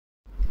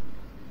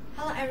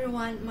Hello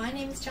everyone, my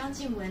name is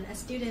Jingwen Zhang, a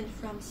student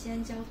from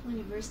Xi'an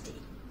University.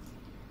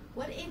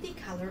 What is the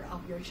color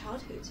of your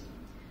childhood?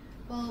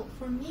 Well,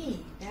 for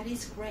me, that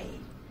is gray.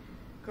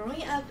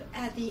 Growing up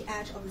at the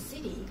edge of the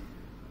city,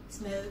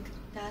 smoke,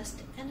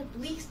 dust, and a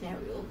bleak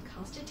scenario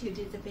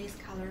constituted the base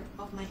color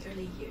of my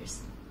early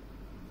years.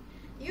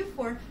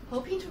 Therefore,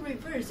 hoping to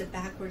reverse the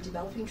backward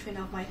developing trend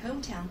of my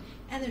hometown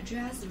and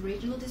address the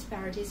regional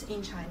disparities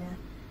in China,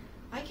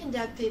 I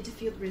conducted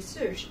field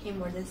research in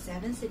more than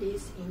 7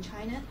 cities in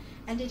China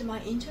and did my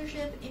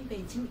internship in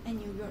Beijing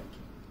and New York.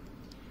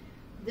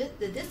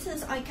 The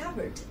distance I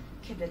covered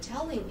kept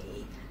telling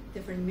me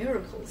different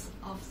miracles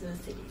of those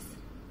cities.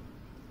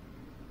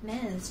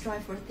 Men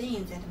strive for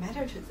things that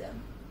matter to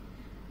them.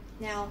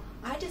 Now,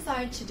 I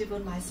decided to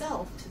devote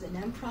myself to the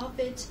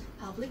nonprofit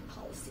public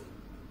policy.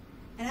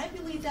 And I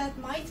believe that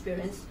my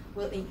experience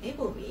will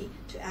enable me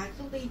to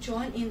actively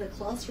join in the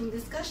classroom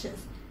discussions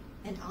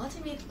and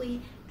ultimately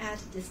add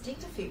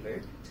distinct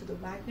favor to the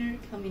Wagner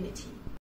community.